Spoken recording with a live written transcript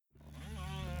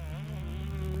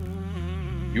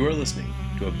You are listening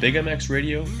to a Big MX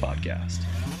Radio podcast,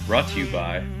 brought to you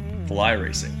by Fly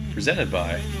Racing, presented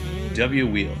by W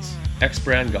Wheels, X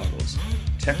Brand Goggles,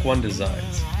 Tech One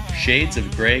Designs, Shades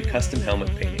of Grey Custom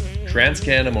Helmet Painting,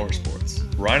 TransCanada Motorsports,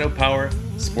 Rhino Power,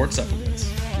 Sport Supplements,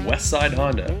 Westside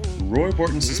Honda, Roy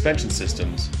Borton Suspension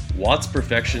Systems, Watts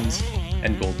Perfections,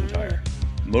 and Golden Tire.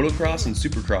 Motocross and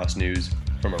Supercross news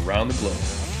from around the globe.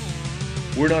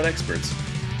 We're not experts,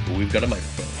 but we've got a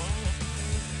microphone.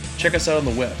 Check us out on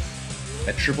the web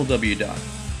at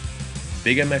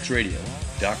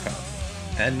www.bigmxradio.com.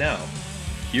 And now,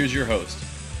 here's your host,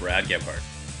 Brad Gebhardt.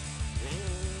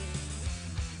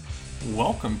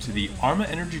 Welcome to the Arma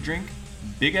Energy Drink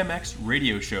Big MX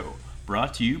Radio Show,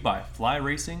 brought to you by Fly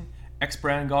Racing, X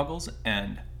Brand Goggles,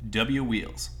 and W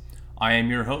Wheels. I am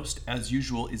your host, as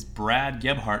usual, is Brad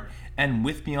Gebhardt, and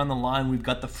with me on the line, we've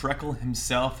got the Freckle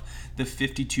himself, the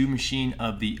 52 machine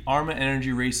of the Arma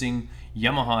Energy Racing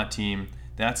Yamaha team.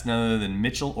 That's none other than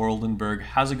Mitchell Oldenburg.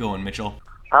 How's it going, Mitchell?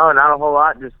 Oh, not a whole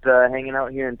lot. Just hanging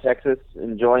out here in Texas,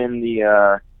 enjoying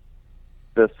the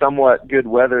somewhat good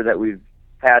weather that we've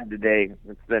had today.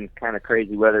 It's been kind of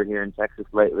crazy weather here in Texas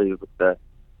lately with the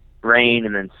rain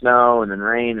and then snow and then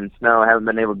rain and snow. I haven't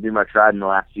been able to do much riding the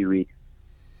last few weeks.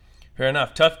 Fair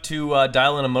enough. Tough to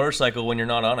dial in a motorcycle when you're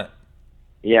not on it.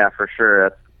 Yeah, for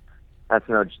sure. That's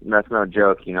no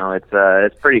joke. You know,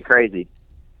 it's pretty crazy.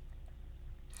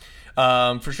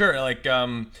 For sure.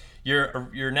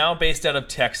 You're now based out of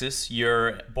Texas.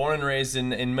 You're born and raised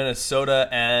in Minnesota,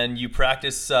 and you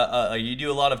practice. You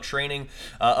do a lot of training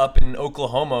up in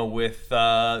Oklahoma with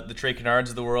the Trey Canards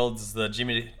of the world, the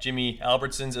Jimmy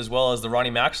Albertsons, as well as the Ronnie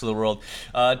Max of the world.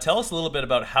 Tell us a little bit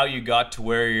about how you got to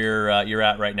where you're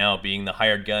at right now, being the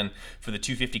hired gun for the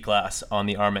 250 class on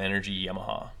the Arma Energy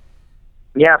Yamaha.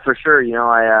 Yeah, for sure. You know,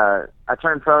 I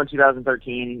turned pro in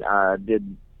 2013.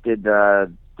 Did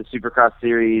the Supercross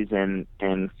series and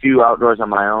few outdoors on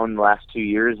my own the last 2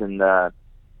 years, and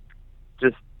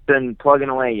just been plugging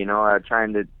away, you know,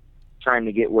 trying to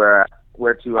get where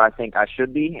to I think I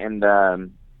should be. And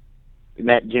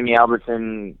met Jimmy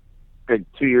Albertson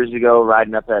 2 years ago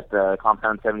riding up at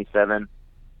Compound 77.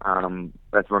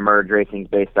 That's where Merge Racing's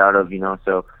based out of, you know.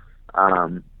 So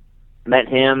met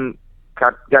him,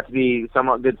 got to be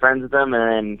somewhat good friends with him,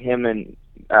 and then him and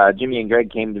Jimmy and Greg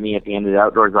came to me at the end of the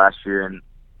outdoors last year and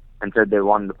said they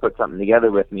wanted to put something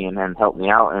together with me and help me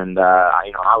out. And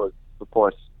I was of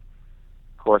course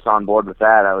on board with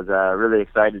that. I was really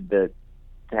excited to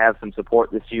have some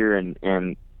support this year. And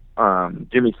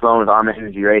Jimmy Sloan with Arma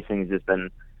Energy Racing has just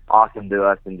been awesome to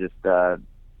us and just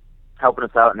helping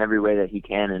us out in every way that he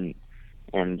can,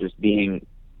 and just being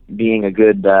a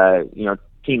good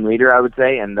team leader, I would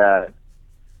say. And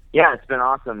yeah, it's been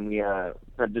awesome.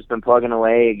 I've just been plugging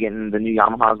away, getting the new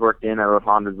Yamahas worked in. I rode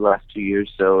Hondas the last 2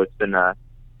 years, so it's been a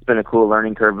cool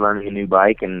learning curve, learning a new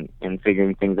bike and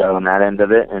figuring things out on that end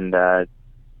of it. And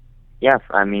yeah,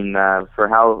 I mean, for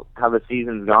how the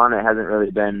season's gone, it hasn't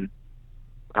really been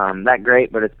that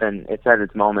great, but it's had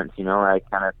its moments. You know, I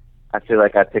feel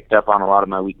like I picked up on a lot of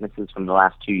my weaknesses from the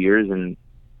last 2 years and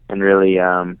really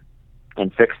and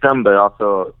fixed them. But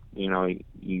also, you know,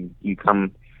 you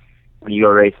come. When you go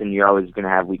racing, you're always going to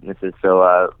have weaknesses.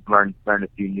 So learn a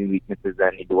few new weaknesses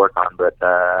that I need to work on. But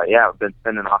yeah, it's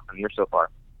been an awesome year so far.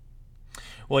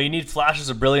 Well, you need flashes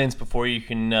of brilliance before you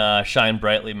can shine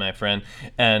brightly, my friend.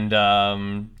 And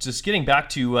just getting back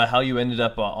to how you ended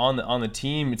up on the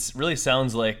team, it really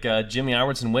sounds like Jimmy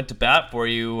Albertson went to bat for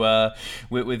you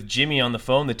with Jimmy on the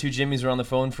phone. The two Jimmys were on the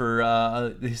phone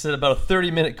for, they said, about a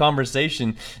 30-minute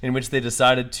conversation in which they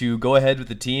decided to go ahead with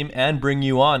the team and bring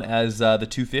you on as the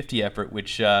 250 effort,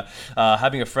 which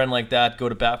having a friend like that go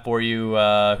to bat for you,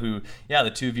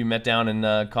 the two of you met down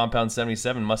in Compound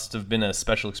 77 must have been a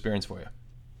special experience for you.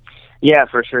 Yeah,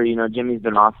 for sure. You know, Jimmy's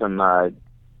been awesome.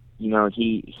 You know,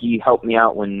 he helped me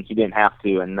out when he didn't have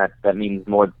to, and that means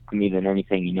more to me than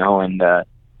anything, you know. And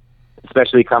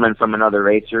especially coming from another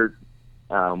racer,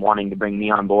 wanting to bring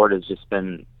me on board it's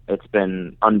been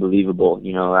unbelievable.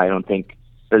 You know, I don't think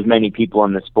there's many people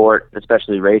in the sport,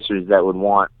 especially racers, that would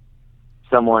want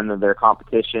someone of their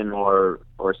competition or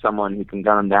someone who can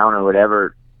gun them down or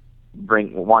whatever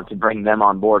want to bring them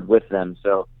on board with them.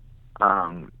 So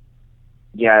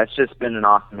yeah, it's just been an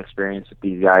awesome experience with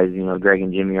these guys. You know, Greg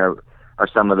and Jimmy are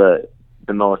some of the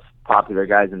most popular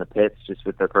guys in the pits, just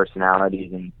with their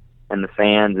personalities and the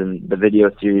fans and the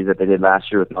video series that they did last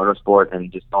year with Motorsport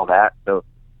and just all that. So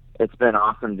it's been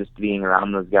awesome just being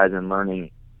around those guys and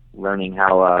learning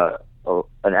how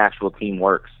an actual team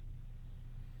works.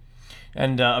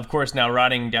 And of course, now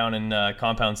riding down in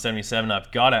Compound 77,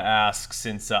 I've got to ask,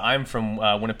 since I'm from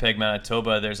Winnipeg,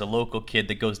 Manitoba, there's a local kid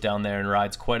that goes down there and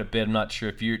rides quite a bit. I'm not sure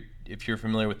if you're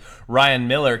familiar with Ryan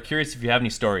Miller. Curious if you have any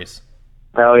stories.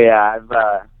 Oh yeah,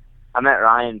 I met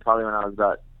Ryan probably when I was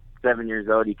about 7 years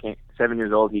old. He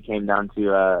came down to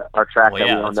our track that we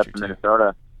owned up in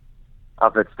Minnesota,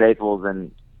 up at Staples,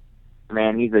 and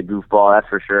man, he's a goofball, that's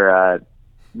for sure.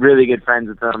 Really good friends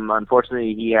with him.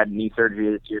 Unfortunately, he had knee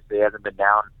surgery this year, so he hasn't been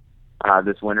down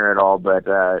this winter at all. But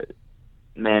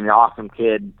man, awesome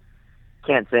kid.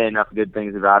 Can't say enough good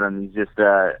things about him. He's just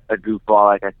a goofball,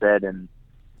 like I said, and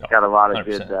got a lot of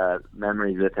 100%. Good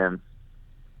memories with him.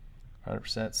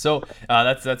 100%. So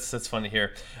that's fun to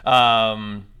hear.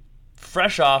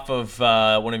 Fresh off of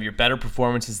one of your better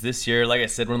performances this year, like I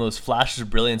said, one of those flashes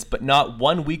of brilliance, but not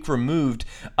 1 week removed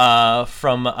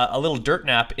from a little dirt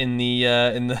nap in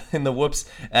the whoops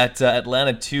at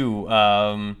Atlanta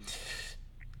 2.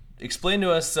 Explain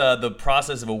to us the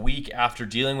process of a week after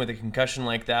dealing with a concussion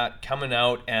like that, coming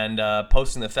out and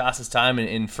posting the fastest time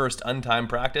in first untimed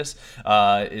practice,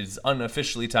 is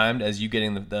unofficially timed as you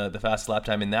getting the fastest lap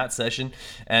time in that session,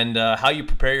 and how you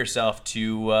prepare yourself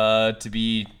to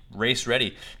be race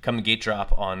ready come the gate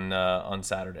drop on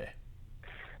Saturday.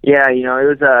 Yeah,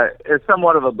 it was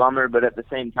somewhat of a bummer, but at the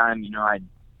same time,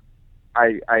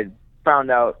 I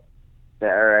found out that,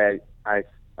 or I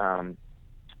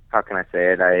how can I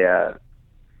say it?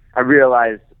 I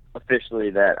realized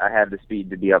officially that I had the speed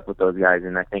to be up with those guys,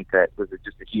 and I think that was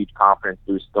just a huge confidence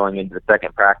boost going into the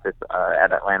second practice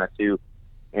at Atlanta 2.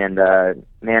 And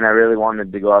man, I really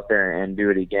wanted to go out there and do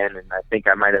it again, and I think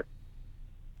I might have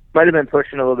been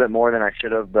pushing a little bit more than I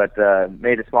should have, but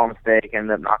made a small mistake,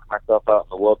 ended up knocking myself out in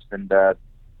the whoops, and the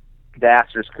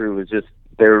Astros crew was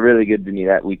they were really good to me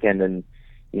that weekend, and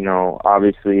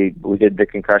obviously we did the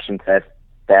concussion test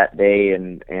that day,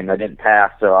 and I didn't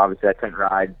pass, so obviously I couldn't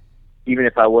ride. Even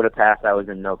if I would have passed, I was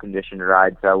in no condition to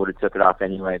ride, so I would have took it off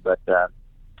anyway, but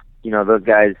those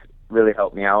guys really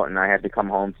helped me out, and I had to come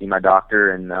home, see my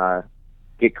doctor, and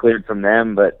get cleared from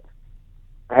them, but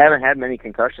I haven't had many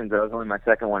concussions. That was only my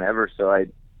second one ever, so I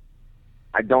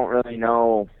don't really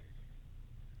know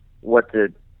what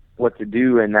to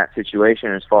do in that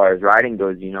situation as far as riding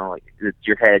goes. It's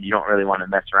your head. You don't really want to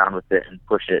mess around with it and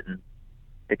push it, and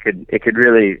it could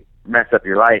really mess up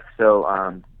your life. So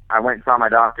I went and saw my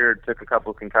doctor, took a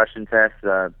couple concussion tests.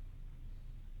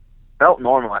 Felt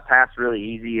normal. I passed really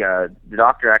easy. The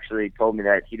doctor actually told me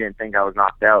that he didn't think I was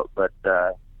knocked out, but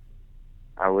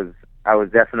I was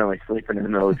definitely sleeping in the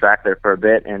middle of the track there for a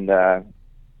bit, and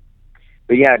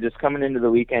but yeah, just coming into the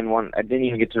weekend, I didn't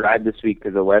even get to ride this week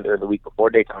because of weather, the week before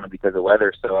Daytona because of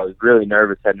weather, so I was really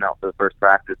nervous heading out for the first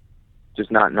practice,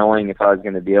 just not knowing if I was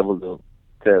going to be able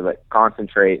to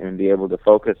concentrate and be able to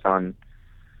focus on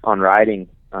riding,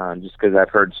 just because I've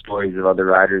heard stories of other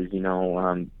riders,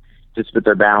 just with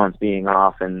their balance being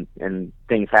off and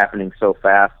things happening so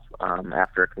fast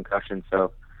after a concussion,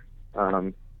 so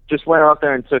just went out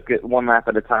there and took it one lap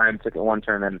at a time, took it one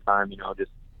turn at a time,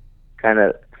 just kind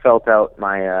of felt out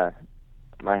my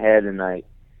my head, and I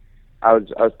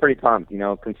was pretty pumped,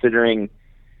 considering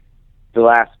the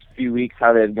last few weeks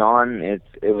how they've gone. It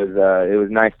was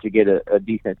nice to get a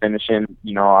decent finish in.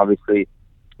 Obviously,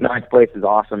 ninth place is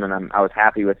awesome, and I was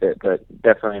happy with it, but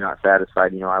definitely not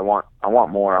satisfied. I want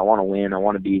more. I want to win. I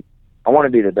want to be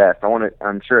the best.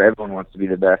 I'm sure everyone wants to be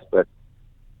the best, but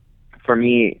for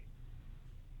me,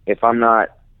 if I'm not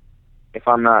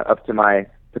up to my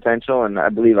potential, and I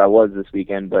believe I was this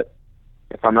weekend, but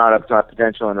if I'm not up to my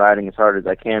potential and riding as hard as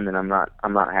I can, then I'm not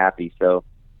happy. So,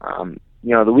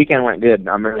 the weekend went good.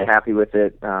 I'm really happy with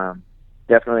it.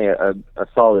 Definitely a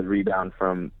solid rebound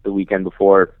from the weekend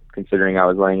before, considering I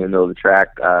was laying in the middle of the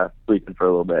track, sleeping for a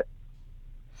little bit.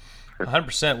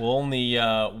 100%. Well, only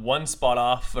one spot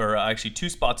off, or actually 2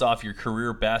 spots off your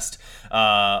career best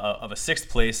of a 6th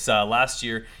place last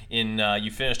year.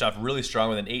 You finished off really strong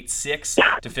with an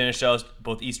 8.6 to finish out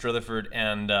both East Rutherford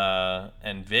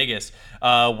and Vegas.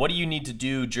 What do you need to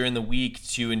do during the week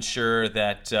to ensure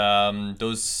that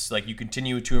you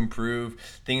continue to improve,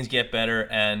 things get better,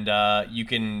 and you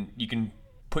can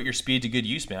put your speed to good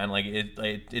use, man?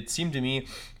 It seemed to me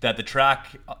that the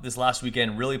track this last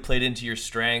weekend really played into your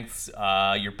strengths.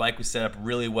 Your bike was set up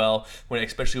really well,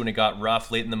 especially when it got rough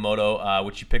late in the moto,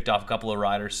 which you picked off a couple of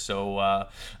riders. So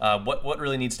what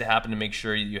really needs to happen to make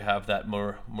sure you have that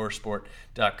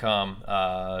motorsport.com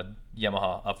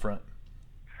Yamaha up front?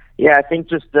 Yeah, I think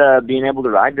just being able to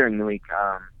ride during the week.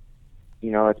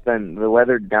 It's been, the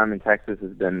weather down in Texas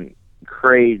has been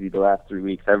crazy the last 3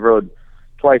 weeks. I've rode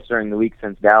twice during the week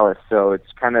since Dallas, so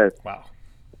it's kind of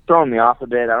throwing me off a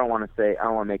bit. I don't want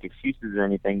to make excuses or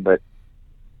anything, but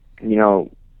you know,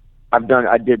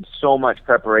 I did so much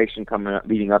preparation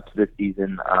leading up to this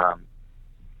season.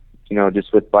 You know,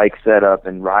 just with bike setup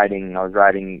and riding. I was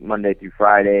riding Monday through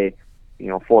Friday, you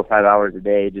know, 4 or 5 hours a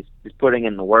day, just putting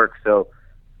in the work. So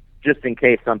just in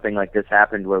case something like this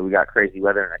happened where we got crazy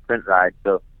weather and I couldn't ride.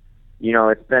 So, you know,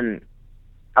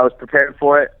 I was prepared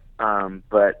for it.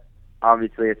 But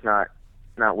obviously it's not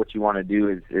what you want to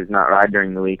do is not ride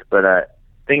during the week. But I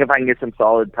think if I can get some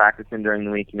solid practice in during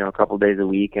the week, you know, a couple days a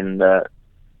week and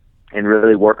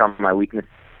really work on my weaknesses,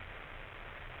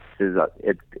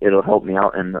 it'll help me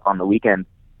out on the weekend.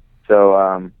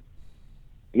 So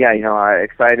yeah, you know,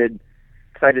 excited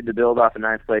to build off a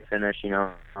 9th place finish. You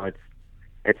know,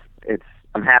 it's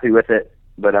I'm happy with it,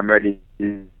 but I'm ready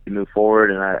to move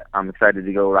forward, and I'm excited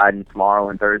to go riding tomorrow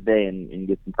and Thursday and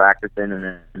get some practice in and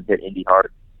then hit Indy hard.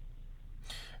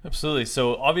 Absolutely.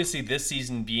 So obviously this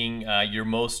season being your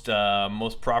most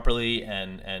properly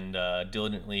and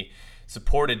diligently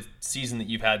supported season that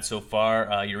you've had so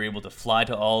far. You're able to fly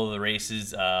to all of the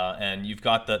races, and you've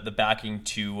got the backing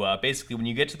to basically when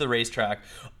you get to the racetrack,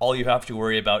 all you have to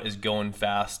worry about is going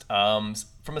fast.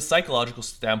 From a psychological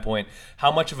standpoint,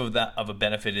 how much of a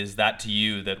benefit is that to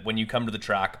you, that when you come to the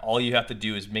track, all you have to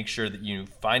do is make sure that you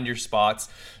find your spots,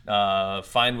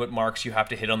 find what marks you have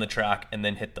to hit on the track, and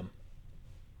then hit them?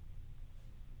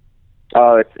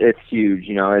 Oh, it's huge.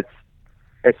 You know,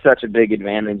 it's such a big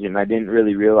advantage, and I didn't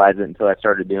really realize it until I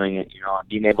started doing it. You know,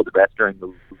 being able to rest during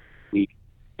the week,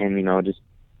 and you know, just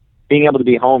being able to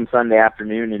be home Sunday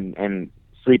afternoon and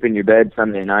sleep in your bed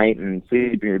Sunday night and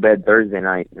sleep in your bed Thursday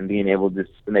night, and being able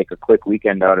just to make a quick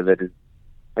weekend out of it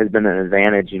has been an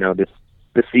advantage. You know, the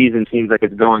season seems like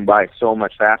it's going by so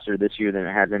much faster this year than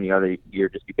it has any other year,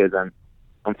 just because I'm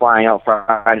flying out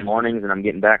Friday mornings and I'm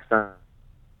getting back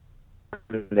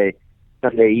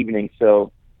Sunday evening.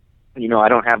 So, you know, I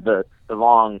don't have the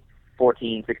long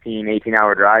 14, 16,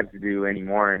 18-hour drives to do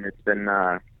anymore, and it's been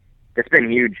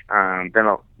huge.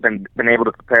 Been able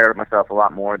to prepare myself a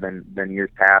lot more than years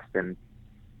past, and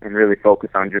really focus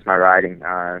on just my riding.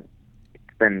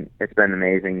 It's been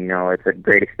amazing. You know, it's a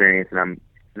great experience, and I'm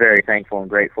very thankful and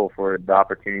grateful for the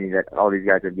opportunity that all these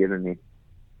guys have given me.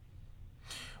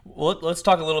 Well, let's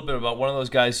talk a little bit about one of those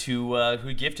guys who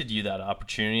gifted you that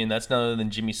opportunity, and that's none other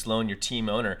than Jimmy Sloan, your team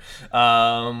owner.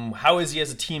 How is he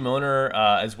as a team owner,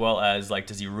 as well as, like,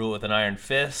 does he rule with an iron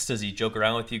fist? Does he joke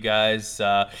around with you guys?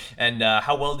 And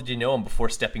how well did you know him before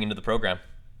stepping into the program?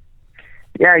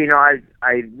 Yeah, you know,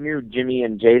 I knew Jimmy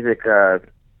and Jazik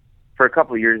for a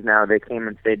couple of years now. They came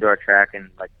and stayed to our track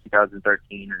in like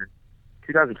 2013 or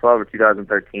 2012 or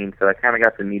 2013, so I kind of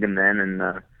got to meet him then,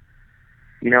 and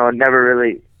you know, I never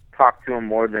really talked to him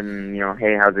more than, you know,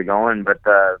 hey, how's it going? But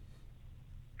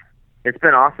it's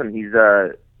been awesome. He's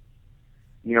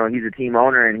you know, he's a team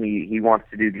owner, and he wants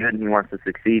to do good and he wants to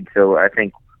succeed. So I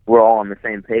think we're all on the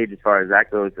same page as far as that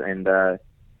goes. And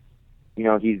you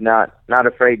know, he's not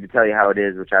afraid to tell you how it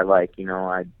is, which I like. You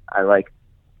know, I like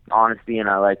honesty, and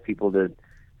I like people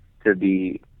to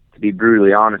be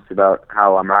brutally honest about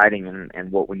how I'm riding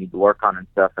and what we need to work on and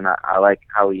stuff. And I like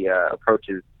how he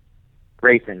approaches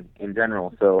racing in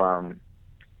general. So,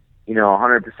 you know,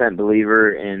 100%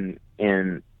 believer in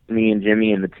me and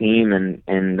Jimmy and the team, and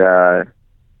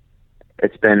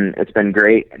it's been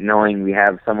great knowing we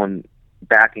have someone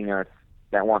backing us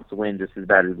that wants to win just as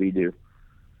bad as we do.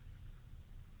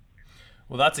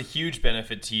 Well, that's a huge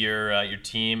benefit to your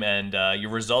team, and your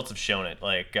results have shown it.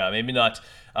 Like, maybe not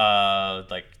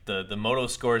like the moto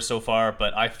scores so far,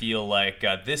 but I feel like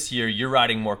this year you're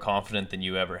riding more confident than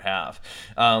you ever have.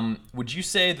 Would you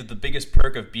say that the biggest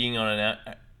perk of being on an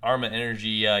Arma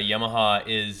Energy Yamaha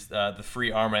is the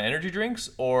free Arma Energy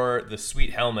drinks, or the sweet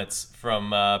helmets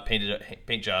from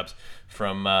paint jobs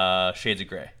from Shades of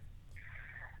Grey?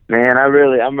 Man, I'm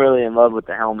really in love with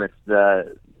the helmets.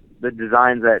 The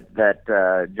designs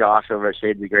that Josh over at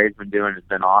Shades of Grey has been doing has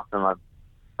been awesome.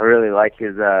 I really like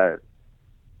his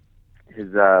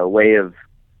way of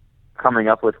coming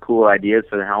up with cool ideas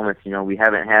for the helmets. You know, we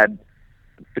haven't had,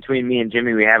 between me and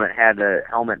Jimmy, we haven't had a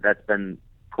helmet that's been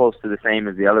close to the same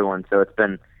as the other one. So it's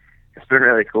been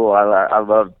really cool. I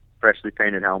love freshly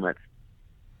painted helmets.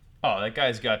 Oh, that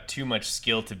guy's got too much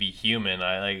skill to be human.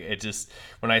 I like it. Just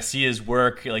when I see his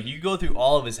work, like, you go through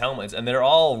all of his helmets, and they're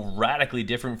all radically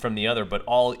different from the other, but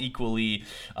all equally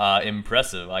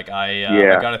impressive. Like, I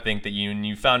gotta think that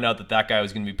you found out that guy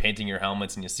was going to be painting your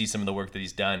helmets, and you see some of the work that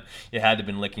he's done, you had to have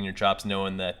been licking your chops,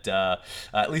 knowing that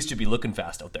at least you'd be looking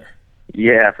fast out there.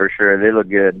 Yeah, for sure. They look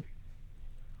good.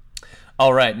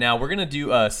 All right, now we're gonna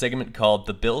do a segment called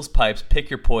 "The Bills Pipes Pick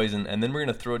Your Poison," and then we're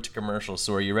gonna throw it to commercials.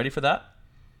 So, are you ready for that?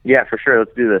 Yeah, for sure.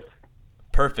 Let's do this.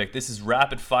 Perfect. This is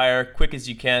rapid fire, quick as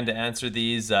you can to answer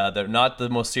these. They're not the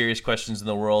most serious questions in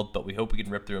the world, but we hope we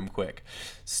can rip through them quick.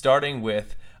 Starting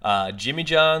with Jimmy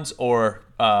John's or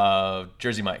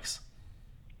Jersey Mike's?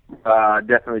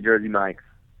 Definitely Jersey Mike's.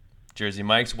 Jersey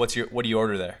Mike's. What do you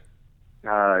order there?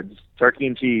 Just turkey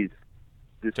and cheese.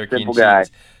 Just turkey simple and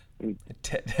guy.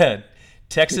 cheese.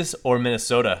 Texas or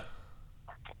Minnesota?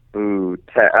 Ooh,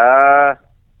 I'd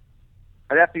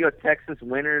have to go Texas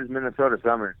winters, Minnesota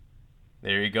summers.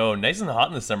 There you go. Nice and hot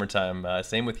in the summertime.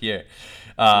 Same with here.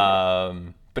 But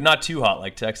not too hot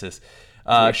like Texas.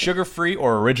 Sugar-free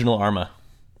or original Arma?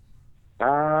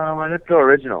 Let's go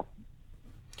original.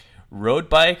 Road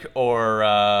bike or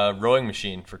rowing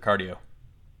machine for cardio?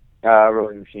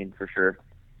 Rowing machine for sure.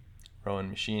 Rowing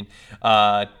machine.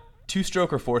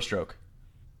 Two-stroke or four-stroke?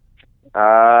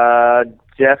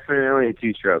 Definitely a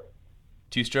two-stroke.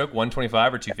 Two-stroke,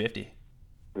 125 or 250?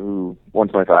 Ooh,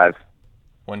 125.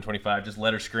 125, just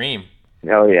let her scream.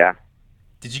 Oh, yeah.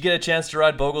 Did you get a chance to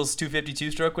ride Bogle's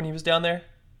 252 stroke when he was down there?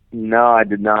 No, I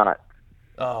did not.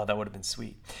 Oh, that would have been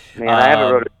sweet. Man, I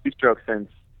haven't rode a two-stroke since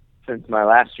my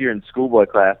last year in schoolboy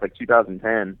class, like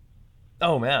 2010.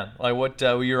 Oh, man. Like what,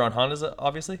 you were on Hondas,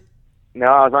 obviously? No,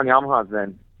 I was on Yamahas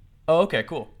then. Oh, okay,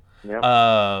 cool. Yep.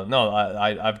 No,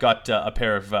 I've got a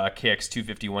pair of KX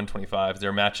 250 125s.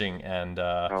 They're matching, and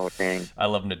oh, dang. I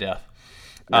love them to death.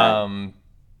 Nice.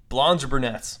 Blondes or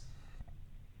brunettes?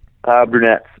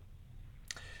 Brunettes.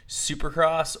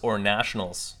 Supercross or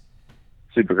nationals?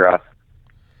 Supercross.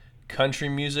 Country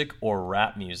music or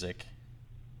rap music?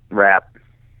 Rap.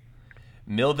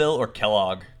 Millville or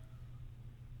Kellogg?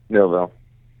 Millville.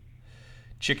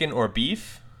 Chicken or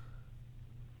beef?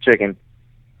 Chicken.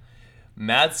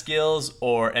 Mad Skills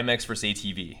or MX vs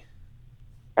ATV?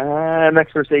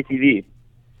 MX vs ATV.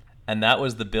 And that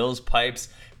was the Bills Pipes.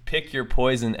 Pick your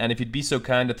poison. And if you'd be so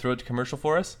kind to throw it to commercial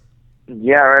for us?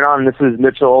 Yeah, right on. This is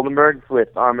Mitchell Oldenburg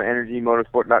with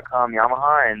ArmaEnergyMotorsport.com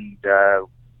Yamaha, and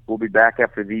we'll be back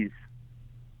after these.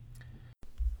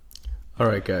 All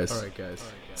right, guys.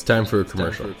 It's time for a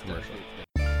commercial.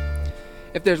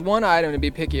 If there's one item to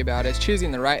be picky about, it's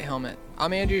choosing the right helmet.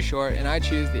 I'm Andrew Short, and I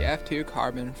choose the F2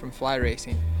 Carbon from Fly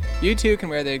Racing. You too can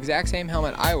wear the exact same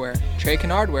helmet I wear, Trey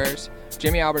Kennard wears,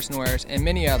 Jimmy Albertson wears, and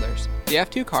many others. The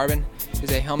F2 Carbon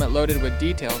is a helmet loaded with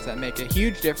details that make a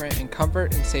huge difference in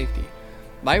comfort and safety.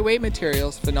 Lightweight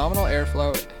materials, phenomenal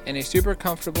airflow, and a super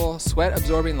comfortable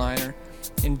sweat-absorbing liner,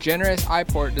 and generous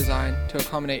eye-port design to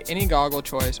accommodate any goggle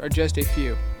choice are just a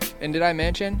few. And did I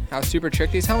mention how super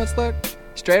trick these helmets look?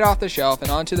 Straight off the shelf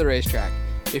and onto the racetrack.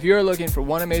 If you are looking for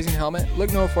one amazing helmet,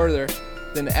 look no further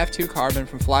than the F2 Carbon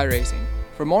from Fly Racing.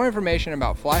 For more information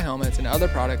about Fly helmets and other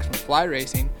products from Fly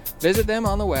Racing, visit them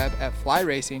on the web at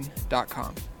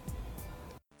flyracing.com.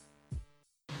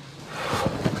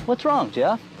 What's wrong,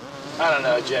 Jeff? I don't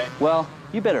know, Jay. Well,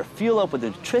 you better fuel up with a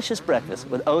nutritious breakfast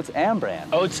with Oats and Bran.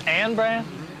 Oats and Bran?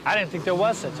 I didn't think there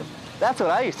was such a thing. That's what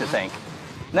I used to think.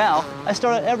 Now, I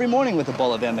start out every morning with a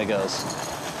bowl of Amigos.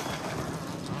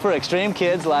 For extreme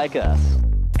kids like us.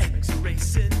 Eric's a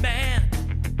racing man,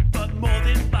 but more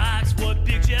than bikes, what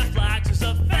Big Jeff likes is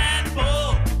a fat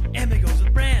bowl. Amigos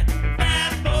with Bran,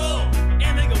 fat bowl.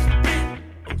 Amigos with Bran,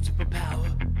 Oats for power,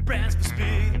 Brands for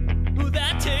speed. Ooh,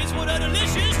 that tastes what a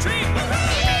delicious treat.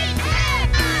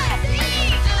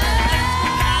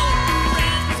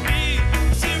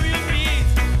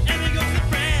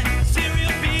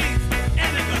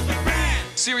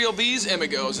 Cereal B's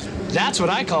Amigos. That's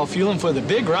what I call fueling for the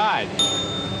big ride.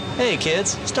 Hey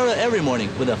kids, start out every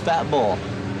morning with a fat bowl.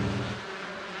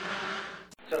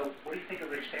 So, what do you think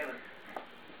of Rich Taylor?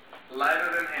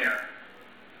 Lighter than air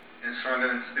and stronger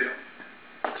than steel.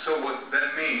 So what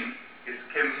that means is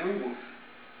can move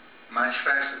much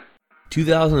faster.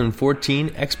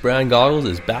 2014 X-Brand Goggles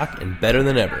is back and better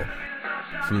than ever.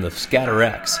 From the Scatter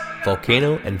X,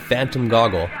 Volcano, and Phantom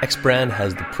Goggle, X-Brand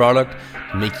has the product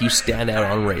to make you stand out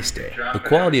on race day. The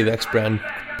quality of X-Brand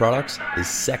products is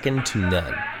second to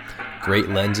none. Great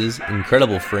lenses,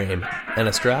 incredible frame, and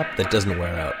a strap that doesn't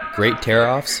wear out. Great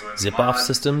tear-offs, zip-off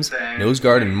systems, nose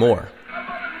guard, and more.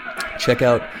 Check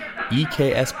out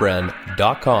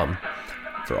eksbrand.com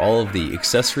for all of the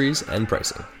accessories and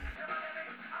pricing.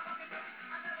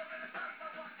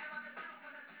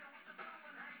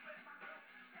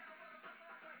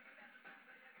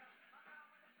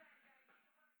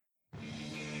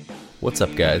 What's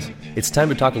up, guys? It's time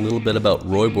to talk a little bit about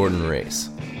Roy Borden Race.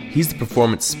 He's the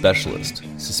performance specialist.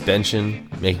 Suspension,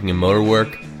 making a motor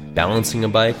work, balancing a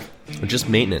bike, or just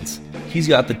maintenance. He's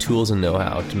got the tools and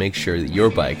know-how to make sure that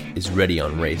your bike is ready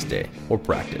on race day or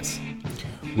practice.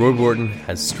 Roy Borden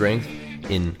has strength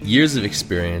in years of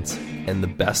experience, and the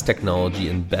best technology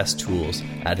and best tools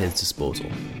at his disposal.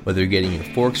 Whether you're getting your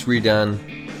forks redone,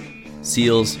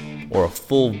 seals, or a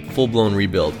full-blown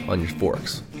rebuild on your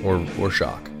forks or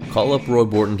shock, call up Roy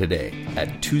Borton today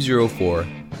at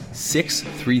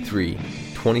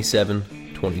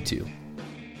 204-633-2722.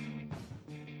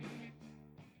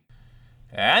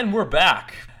 And we're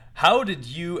back. How did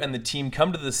you and the team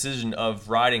come to the decision of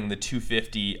riding the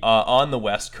 250 on the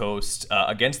West Coast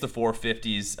against the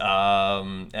 450s?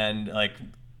 And like,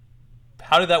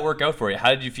 how did that work out for you? How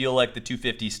did you feel like the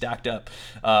 250 stacked up?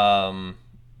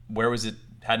 Where was it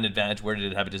had an advantage? Where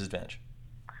did it have a disadvantage?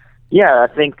 Yeah, I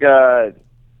think I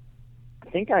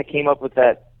came up with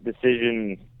that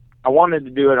decision. I wanted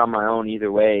to do it on my own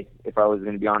either way, if I was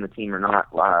going to be on the team or not.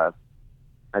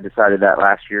 I decided that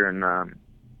last year, and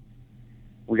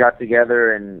we got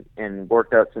together and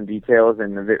worked out some details.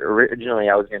 And originally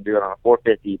I was going to do it on a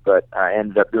 450, but I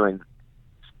ended up doing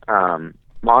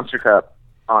Monster Cup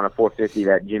on a 450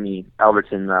 that Jimmy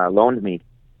Albertson loaned me.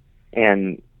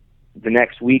 And the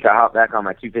next week I hopped back on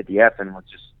my 250F and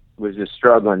was just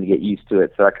struggling to get used to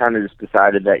it. So I kind of just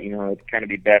decided that, it'd kind of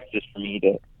be best just for me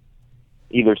to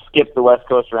either skip the West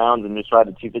Coast rounds and just ride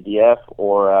the 250F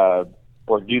or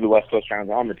do the West Coast rounds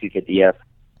on the 250F.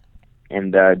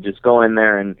 And just go in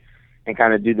there and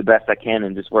kind of do the best I can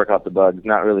and just work out the bugs,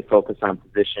 not really focus on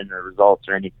position or results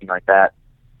or anything like that.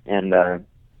 And, I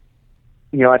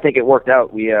think it worked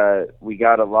out. We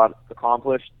got a lot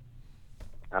accomplished.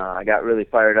 I got really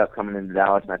fired up coming into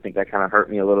Dallas, and I think that kind of hurt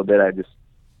me a little bit. It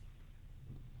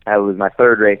was my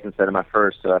third race instead of my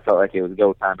first, so I felt like it was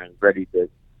go time and ready to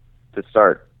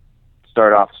start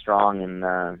off strong. And,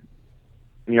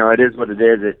 it is what it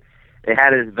is. It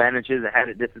had its advantages, it had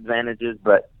its disadvantages,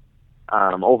 but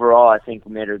overall I think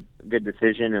we made a good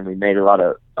decision, and we made a lot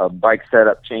of bike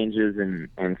setup changes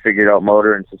and figured out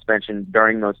motor and suspension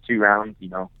during those 2 rounds.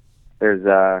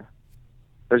 There's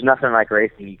nothing like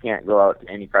racing. You can't go out to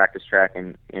any practice track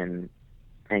and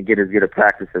get as good a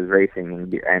practice as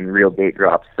racing and real gate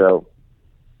drops. So,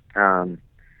 I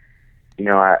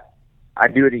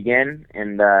do it again,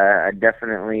 and I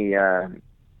definitely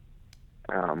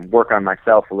work on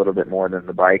myself a little bit more than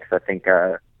the bikes. I think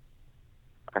I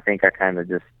kind of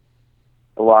just,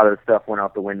 a lot of the stuff went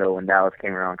out the window when Dallas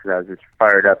came around because I was just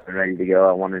fired up and ready to go.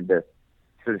 I wanted to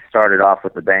sort of start it off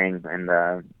with a bang, and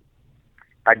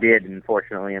I did,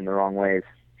 unfortunately, in the wrong ways.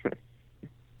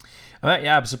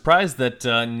 Yeah, I'm surprised that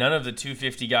none of the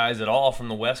 250 guys at all from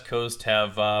the West Coast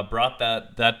have brought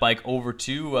that bike over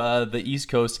to the East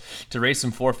Coast to race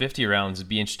some 450 rounds. It'd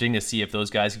be interesting to see if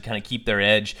those guys can kind of keep their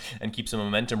edge and keep some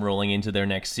momentum rolling into their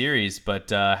next series,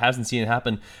 but hasn't seen it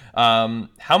happen.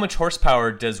 How much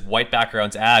horsepower does white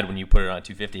backgrounds add when you put it on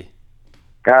 250?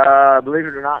 Believe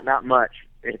it or not much.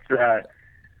 It's still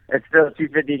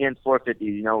 250 against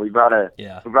 450. We brought a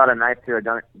knife to a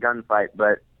gunfight,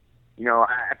 but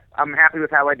I'm happy with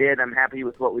how I did. I'm happy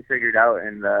with what we figured out,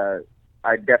 and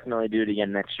I'd definitely do it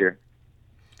again next year.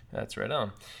 That's right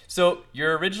on. So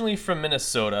you're originally from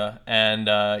Minnesota,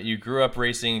 and you grew up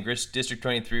racing in District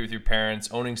 23 with your parents,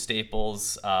 owning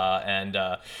Staples, and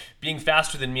being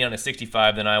faster than me on a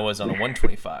 65 than I was on a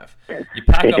 125. You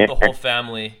pack up the whole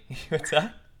family. What's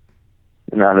that?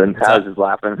 Nothing. I was just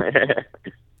laughing.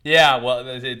 Yeah, well,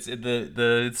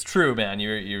 it's true, man.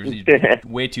 You're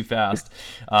way too fast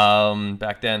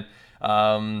back then.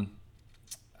 How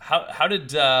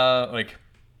did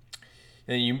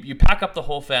you pack up the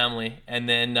whole family and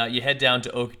then you head down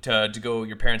to go?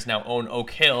 Your parents now own Oak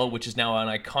Hill, which is now an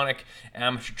iconic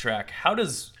amateur track. How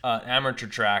does amateur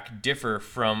track differ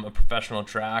from a professional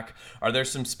track? Are there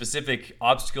some specific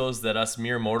obstacles that us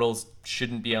mere mortals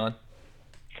shouldn't be on?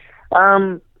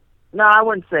 No, I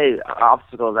wouldn't say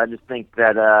obstacles. I just think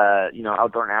that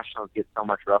outdoor nationals get so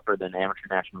much rougher than amateur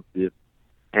nationals do,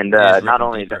 and not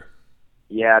only that,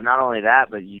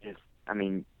 but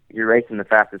you're racing the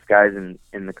fastest guys in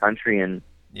the country, and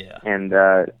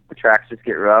the tracks just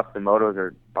get rough. The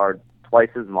motos are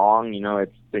twice as long.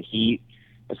 It's the heat,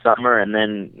 the summer, and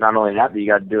then not only that, but you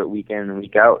got to do it week in and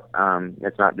week out.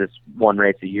 It's not just one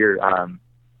race a year. I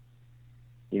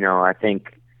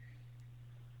think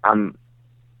I'm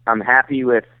happy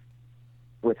with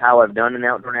how I've done in the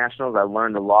outdoor nationals. I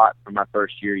learned a lot from my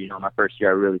first year. My first year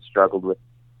I really struggled with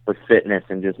fitness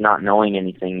and just not knowing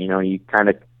anything. You kind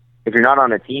of, if you're not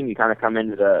on a team, you kind of come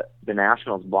into the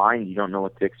nationals blind. You don't know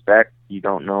what to expect. You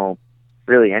don't know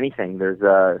really anything. There's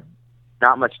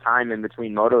not much time in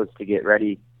between motos to get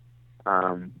ready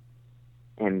and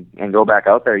go back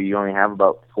out there. You only have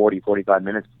about 45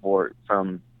 minutes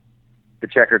from the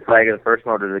checkered flag of the first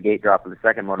moto to the gate drop of the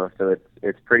second moto, so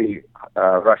it's pretty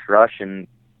rush, and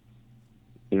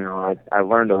I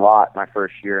learned a lot my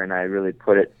first year, and I really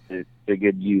put it to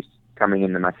good use coming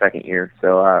into my second year.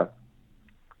 So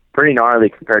pretty gnarly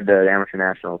compared to the amateur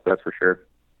nationals, that's for sure.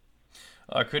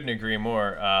 I couldn't agree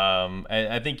more.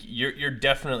 I think you're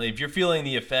definitely, if you're feeling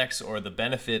the effects or the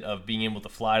benefit of being able to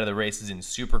fly to the races in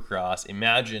Supercross,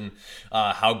 imagine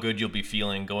how good you'll be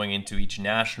feeling going into each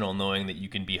national, knowing that you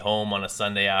can be home on a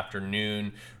Sunday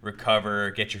afternoon,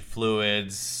 recover, get your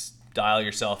fluids, dial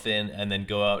yourself in, and then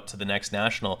go out to the next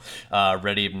national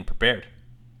ready and prepared.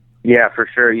 Yeah, for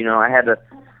sure. I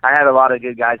had a lot of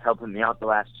good guys helping me out the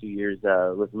last 2 years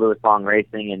with Lewis Long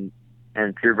Racing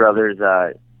and Pure Brothers,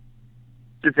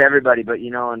 just everybody. But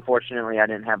unfortunately, I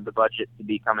didn't have the budget to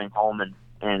be coming home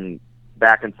and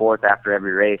back and forth after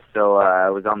every race. So I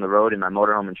was on the road in my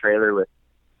motorhome and trailer with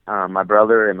my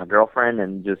brother and my girlfriend,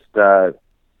 and just trying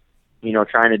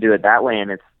to do it that way.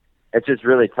 And it's just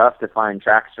really tough to find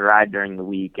tracks to ride during the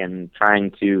week, and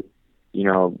trying to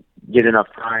get enough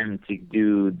time to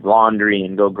do laundry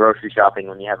and go grocery shopping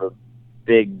when you have a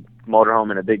big motorhome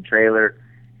and a big trailer.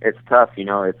 It's tough.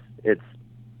 It's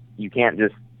you can't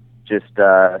just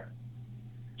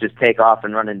take off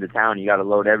and run into town. You got to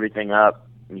load everything up.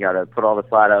 You got to put all the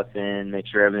flat outs in, make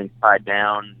sure everything's tied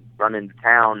down, run into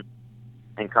town,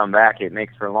 and come back. It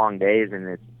makes for long days, and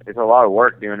it's a lot of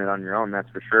work doing it on your own. That's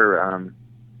for sure.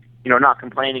 Not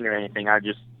complaining or anything. I'm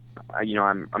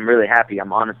really happy.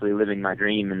 I'm honestly living my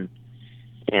dream,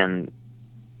 and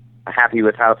happy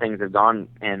with how things have gone,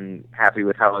 and happy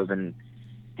with how I've been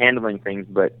handling things.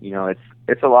 But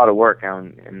it's a lot of work,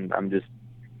 and I'm just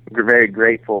very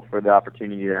grateful for the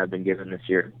opportunity that I've been given this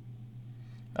year.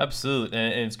 Absolutely,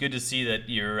 and it's good to see that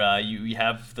you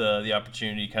have the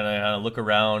opportunity to kind of look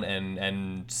around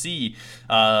and see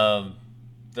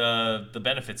the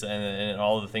benefits and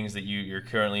all the things that you're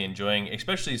currently enjoying,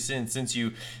 especially since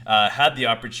you had the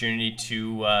opportunity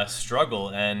to struggle.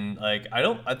 And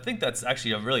I think that's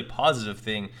actually a really positive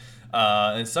thing.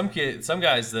 And some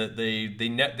guys that they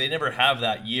never have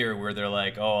that year where they're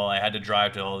like, oh, I had to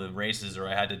drive to all the races, or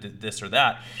I had to do this or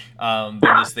that.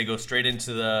 They go straight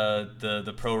into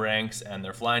the pro ranks, and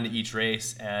they're flying to each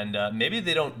race, and maybe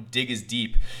they don't dig as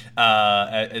deep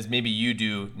as maybe you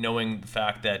do, knowing the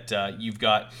fact that you've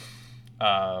got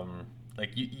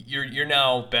you're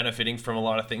now benefiting from a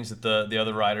lot of things that the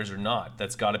other riders are not.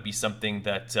 That's got to be something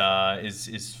that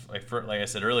is like I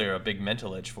said earlier, a big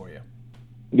mental edge for you.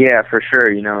 Yeah, for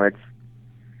sure.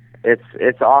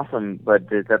 It's awesome, but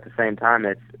it's, at the same time,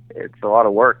 it's a lot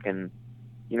of work, and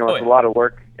a lot of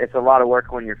work. It's a lot of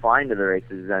work when you're flying to the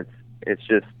races. It's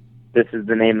just, this is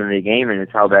the name of the game, and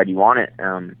it's how bad you want it.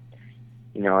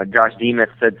 Josh Demas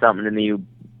said something to me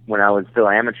when I was still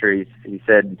amateur. He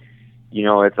said,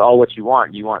 it's all what you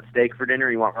want. You want steak for dinner,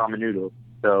 you want ramen noodles.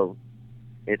 So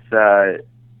it's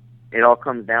it all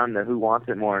comes down to who wants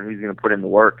it more and who's going to put in the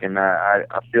work. And I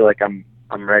feel like I'm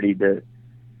ready to.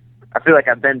 I feel like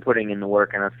I've been putting in the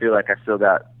work, and I feel like I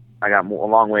got a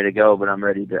long way to go, but I'm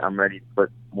ready to put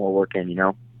more work in.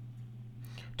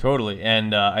 Totally,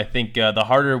 and I think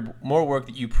more work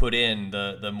that you put in,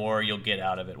 the more you'll get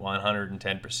out of it.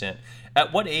 110%.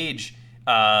 At what age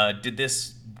did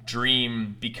this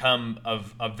dream become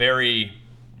a very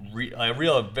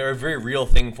real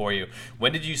thing for you?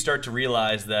 When did you start to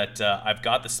realize that I've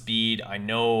got the speed? I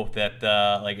know that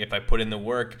if I put in the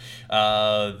work,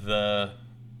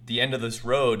 the end of this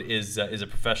road is a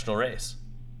professional race.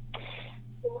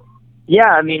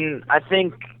 Yeah, I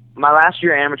think my last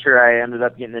year amateur, I ended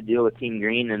up getting a deal with Team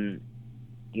Green, and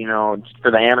just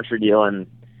for the amateur deal, and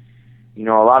a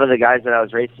lot of the guys that I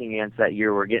was racing against that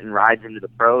year were getting rides into the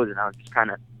pros, and I was just kind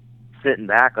of sitting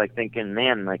back, thinking,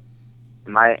 man,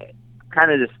 I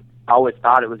kind of just always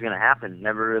thought it was going to happen.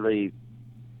 Never really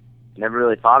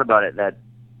thought about it. That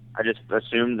I just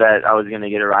assumed that I was going to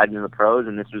get a ride into the pros,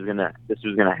 and this was going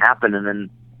to happen. And then,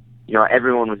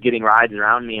 everyone was getting rides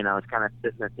around me, and I was kind of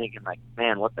sitting there thinking,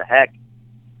 man, what the heck?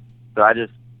 So I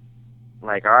just all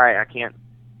right, I can't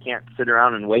sit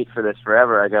around and wait for this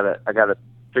forever. I gotta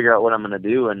figure out what I'm going to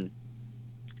do. And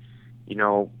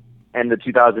end of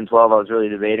 2012, I was really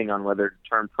debating on whether to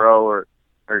turn pro or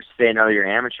stay another year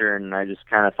amateur, and I just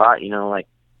kind of thought,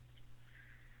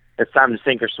 it's time to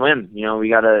sink or swim. We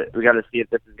gotta see if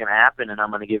this is gonna happen, and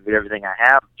I'm gonna give it everything I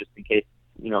have, just in case,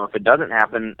 if it doesn't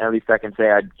happen, at least I can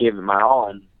say I gave it my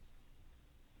all,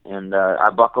 and I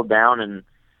buckled down, and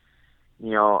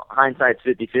hindsight's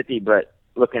 50-50, but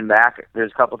looking back,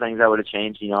 there's a couple things I would have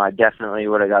changed. I definitely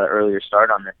would have got an earlier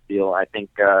start on this deal. I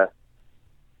think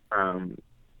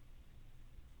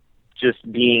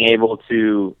just being able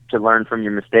to learn from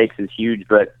your mistakes is huge.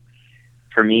 But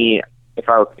for me, if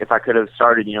I could have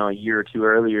started, a year or two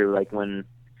earlier, when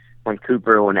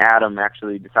when Adam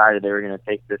actually decided they were going to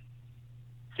take this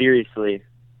seriously,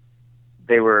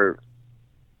 they were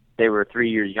 3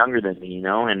 years younger than me, you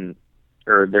know,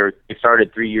 they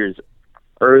started 3 years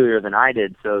earlier than I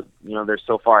did. So, you know, they're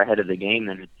so far ahead of the game,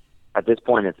 and at this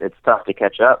point it's tough to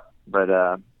catch up. But,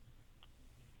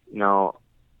 you know,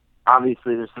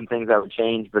 obviously there's some things I would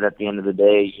change, but at the end of the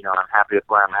day, you know, I'm happy with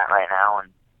where I'm at right now,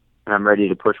 and I'm ready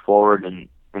to push forward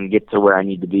and get to where I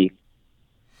need to be.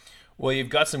 Well, you've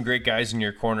got some great guys in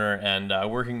your corner, and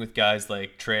working with guys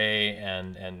like Trey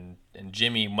and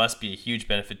Jimmy must be a huge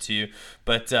benefit to you.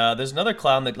 But there's another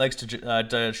clown that likes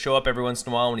to show up every once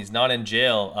in a while when he's not in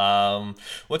jail.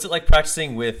 What's it like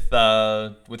practicing with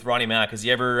Ronnie Mack? Has he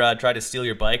ever tried to steal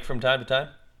your bike from time to time?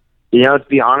 You know, to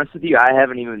be honest with you, I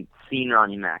haven't even seen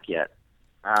Ronnie Mack yet.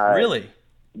 Really?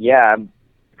 Yeah, I'm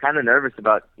kind of nervous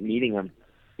about meeting him.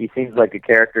 He seems like a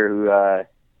character who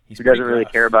doesn't really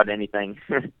care about anything.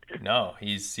 No,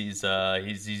 he flies.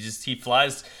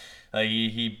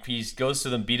 He goes to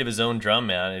the beat of his own drum,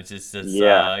 man. It's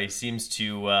he seems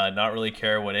to not really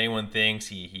care what anyone thinks.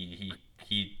 He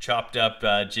chopped up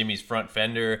Jimmy's front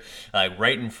fender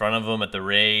right in front of him at the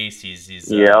race. He's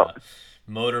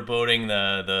motorboating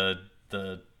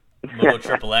the Moto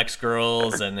Triple X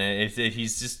girls, and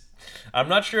he's just. I'm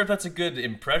not sure if that's a good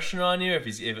impression on you.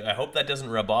 If I hope that doesn't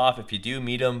rub off if you do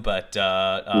meet him, but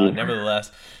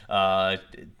nevertheless,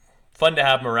 fun to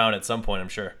have him around at some point, I'm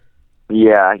sure.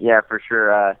 Yeah, for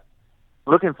sure.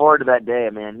 Looking forward to that day,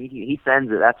 man. He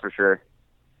sends it, that's for sure.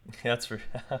 That's for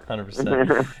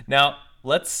 100%. Now,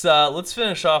 let's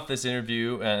finish off this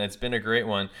interview, and it's been a great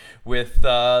one, with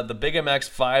the Big MX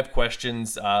 5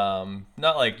 questions.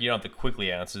 Not like you don't have to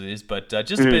quickly answer these, but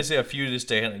just basically a few just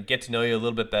to get to know you a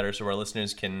little bit better, so our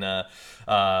listeners can get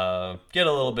a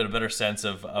little bit of better sense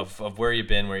of where you've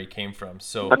been, where you came from.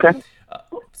 So, okay.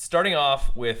 Starting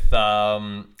off with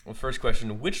the first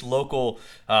question, which local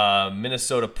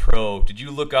Minnesota pro did you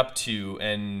look up to,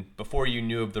 and before you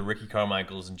knew of the Ricky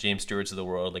Carmichaels and James Stewarts of the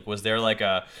world? Like, was there like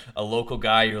a local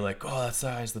guy you're like, oh, that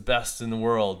guy's the best in the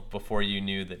world, before you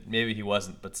knew that maybe he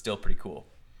wasn't, but still pretty cool?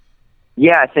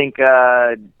 Yeah, I think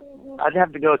I'd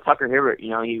have to go with Tucker Hibbert. You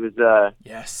know, he was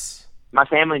yes. My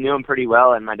family knew him pretty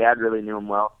well, and my dad really knew him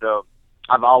well, so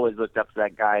I've always looked up to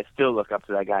that guy. I still look up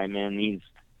to that guy, man. He's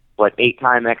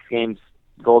 8-time X Games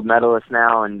gold medalist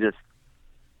now, and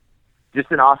just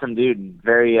an awesome dude.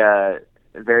 Very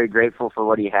very grateful for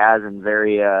what he has, and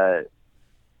very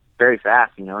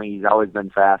fast. You know, he's always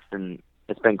been fast, and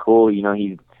it's been cool. You know,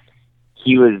 he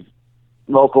was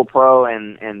local pro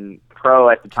and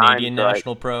pro at the time. Canadian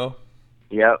national pro.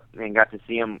 Yep, and got to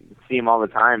see him all the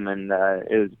time, and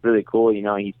it was really cool. You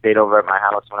know, he stayed over at my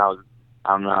house when I was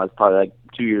probably like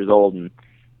 2 years old, and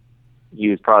he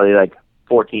was probably like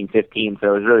 14, 15,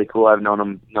 so it was really cool. I've known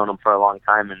him for a long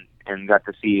time, and got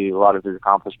to see a lot of his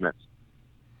accomplishments.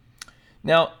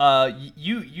 Now,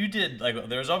 you did, like,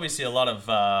 there's obviously a lot of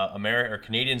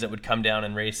Canadians that would come down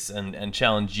and race and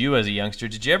challenge you as a youngster.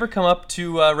 Did you ever come up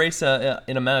to race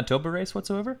in a Manitoba race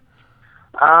whatsoever?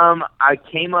 I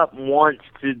came up once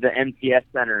to the MTS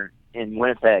Center in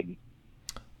Winnipeg.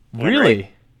 Really?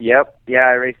 Yep. Yeah,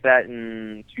 I raced that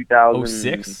in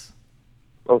 2006.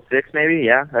 06 maybe,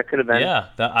 yeah, that could have been. Yeah,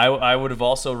 I would have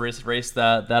also raced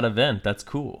that event. That's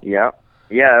cool. Yeah,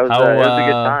 it was a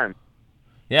good time.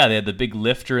 Yeah, they had the big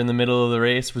lifter in the middle of the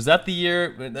race. Was that the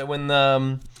year when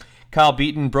Kyle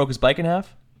Beaton broke his bike in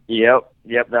half? Yep,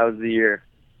 that was the year.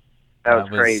 That was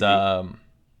crazy.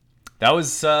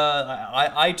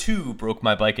 I too broke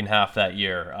my bike in half that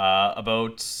year.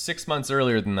 About 6 months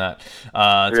earlier than that.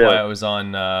 That's really? Why I was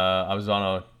on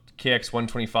a KX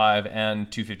 125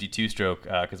 and 252 stroke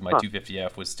because my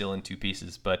 250F was still in two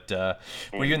pieces. But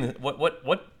were you in the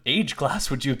what age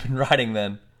class would you have been riding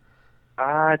then?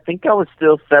 I think I was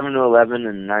still 7 to 11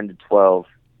 and 9 to 12.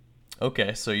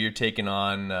 Okay, so you're taking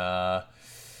on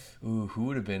who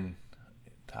would have been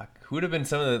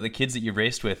some of the kids that you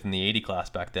raced with in the 80 class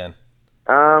back then?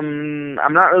 I'm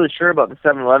not really sure about the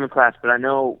 7-11 class, but I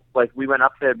know like we went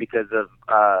up there because of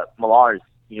Millars.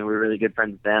 You know, we were really good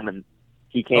friends with them, and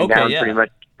he came down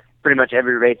pretty much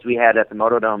every race we had at the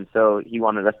Motodome, so he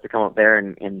wanted us to come up there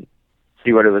and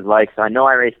see what it was like. So I know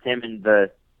I raced him in the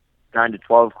 9 to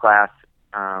 12 class.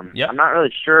 Yep. I'm not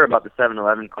really sure about the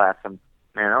 7-11 class. Man,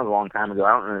 that was a long time ago.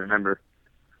 I don't really remember.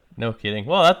 No kidding.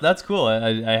 Well, that's cool.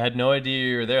 I had no idea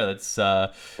you were there. That's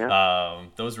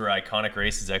those were iconic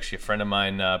races. Actually, a friend of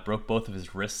mine broke both of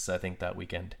his wrists, I think, that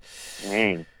weekend.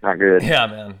 Dang, not good. Yeah,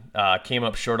 man. Came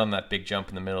up short on that big jump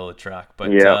in the middle of the track.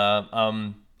 But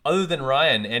other than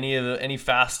Ryan, any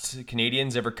fast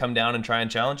Canadians ever come down and try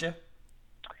and challenge you?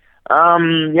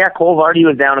 Yeah, Cole Vardy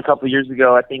was down a couple years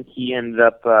ago. I think he ended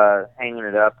up hanging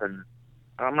it up, and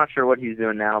I'm not sure what he's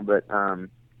doing now, but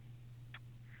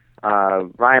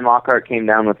Ryan Lockhart came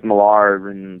down with Millar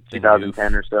in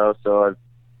 2010 or so. So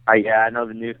I know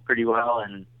the Noof pretty well,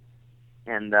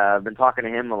 and I've been talking to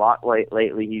him a lot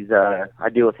lately. He's I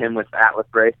deal with him with Atlas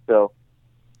Brace, so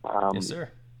yes, sir.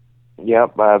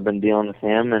 Yep, I've been dealing with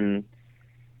him, and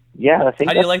yeah, I think.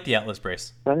 How do you like the Atlas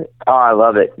Brace? Oh, I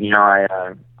love it. You know,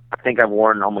 I think I've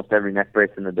worn almost every neck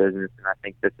brace in the business, and I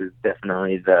think this is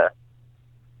definitely the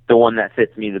one that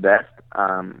fits me the best.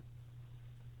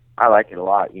 I like it a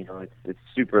lot. You know, it's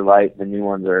super light. The new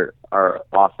ones are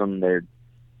awesome. They're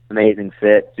amazing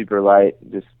fit, super light.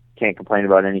 Just can't complain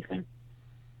about anything.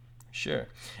 Sure.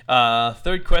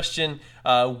 Third question: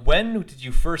 when did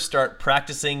you first start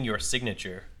practicing your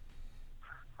signature?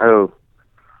 Oh,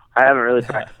 I haven't really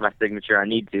practiced my signature. I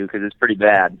need to because it's pretty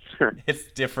bad.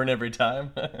 It's different every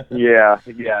time. Yeah,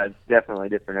 it's definitely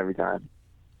different every time.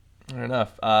 Fair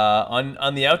enough.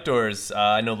 On the outdoors,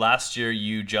 I know last year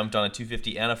you jumped on a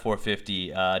 250 and a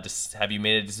 450. Have you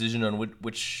made a decision on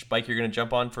which bike you're going to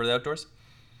jump on for the outdoors?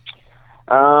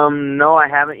 No, I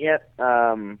haven't yet.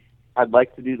 I'd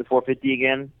like to do the 450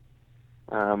 again.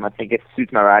 I think it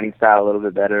suits my riding style a little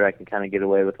bit better. I can kind of get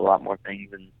away with a lot more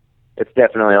things, and it's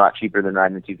definitely a lot cheaper than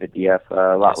riding the 250F.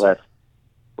 A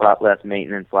lot less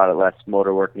maintenance, a lot less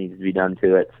motor work needs to be done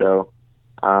to it. So,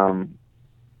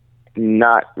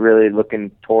 not really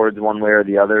looking towards one way or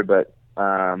the other, but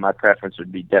my preference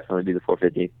would definitely be the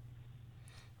 450.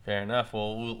 Fair enough.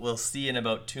 Well, we'll see in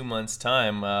about 2 months'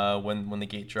 time when the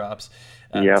gate drops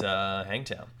at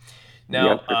Hangtown.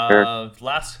 Now, sure.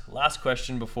 Last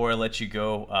question before I let you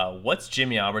go. What's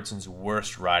Jimmy Albertson's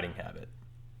worst riding habit?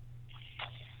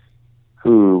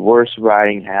 Worst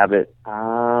riding habit.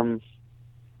 I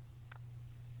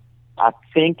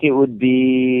think it would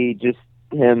be just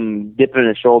him dipping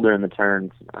his shoulder in the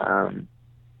turns.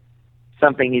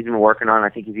 Something he's been working on. I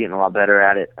think he's getting a lot better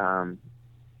at it.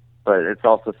 But it's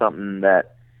also something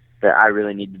that I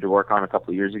really needed to work on a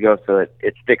couple of years ago. So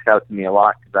it sticks out to me a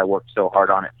lot because I worked so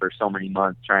hard on it for so many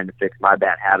months trying to fix my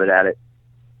bad habit at it.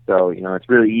 So, you know, it's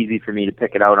really easy for me to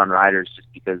pick it out on riders just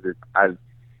because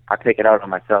I pick it out on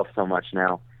myself so much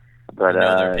now. But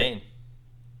their pain.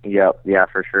 Yep, yeah,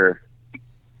 for sure.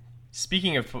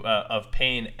 Speaking of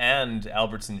pain and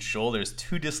Albertson's shoulders,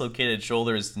 2 dislocated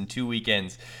shoulders in 2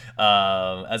 weekends.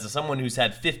 As someone who's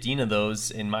had 15 of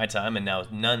those in my time and now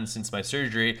none since my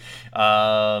surgery,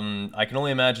 I can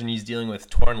only imagine he's dealing with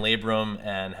torn labrum.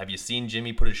 And have you seen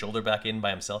Jimmy put his shoulder back in by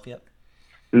himself yet?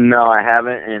 No, I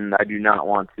haven't, and I do not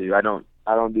want to. I don't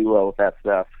do well with that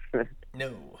stuff.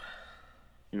 No,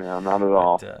 not at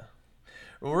all. But,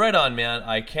 well, right on, man.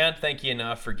 I can't thank you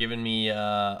enough for giving me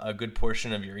a good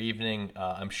portion of your evening.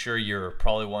 I'm sure you're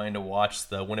probably wanting to watch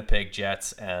the Winnipeg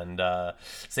Jets and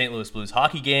St. Louis Blues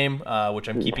hockey game, which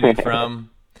I'm keeping you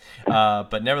from.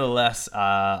 But nevertheless,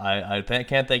 I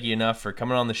can't thank you enough for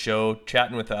coming on the show,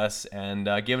 chatting with us, and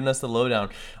giving us the lowdown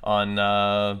on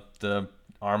the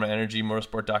Arma Energy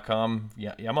Motorsport.com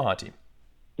Yamaha team.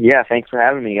 Yeah, thanks for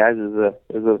having me, guys.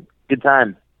 It was a good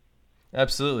time.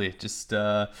 Absolutely. Just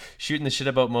shooting the shit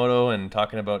about moto and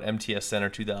talking about MTS Center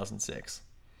 2006.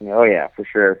 Oh, yeah, for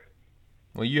sure.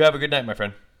 Well, you have a good night, my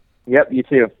friend. Yep, you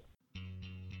too.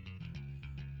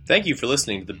 Thank you for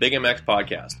listening to the Big MX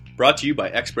Podcast, brought to you by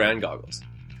X Brand Goggles.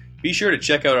 Be sure to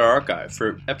check out our archive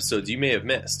for episodes you may have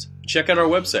missed. Check out our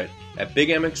website at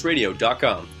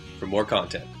bigmxradio.com for more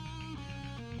content.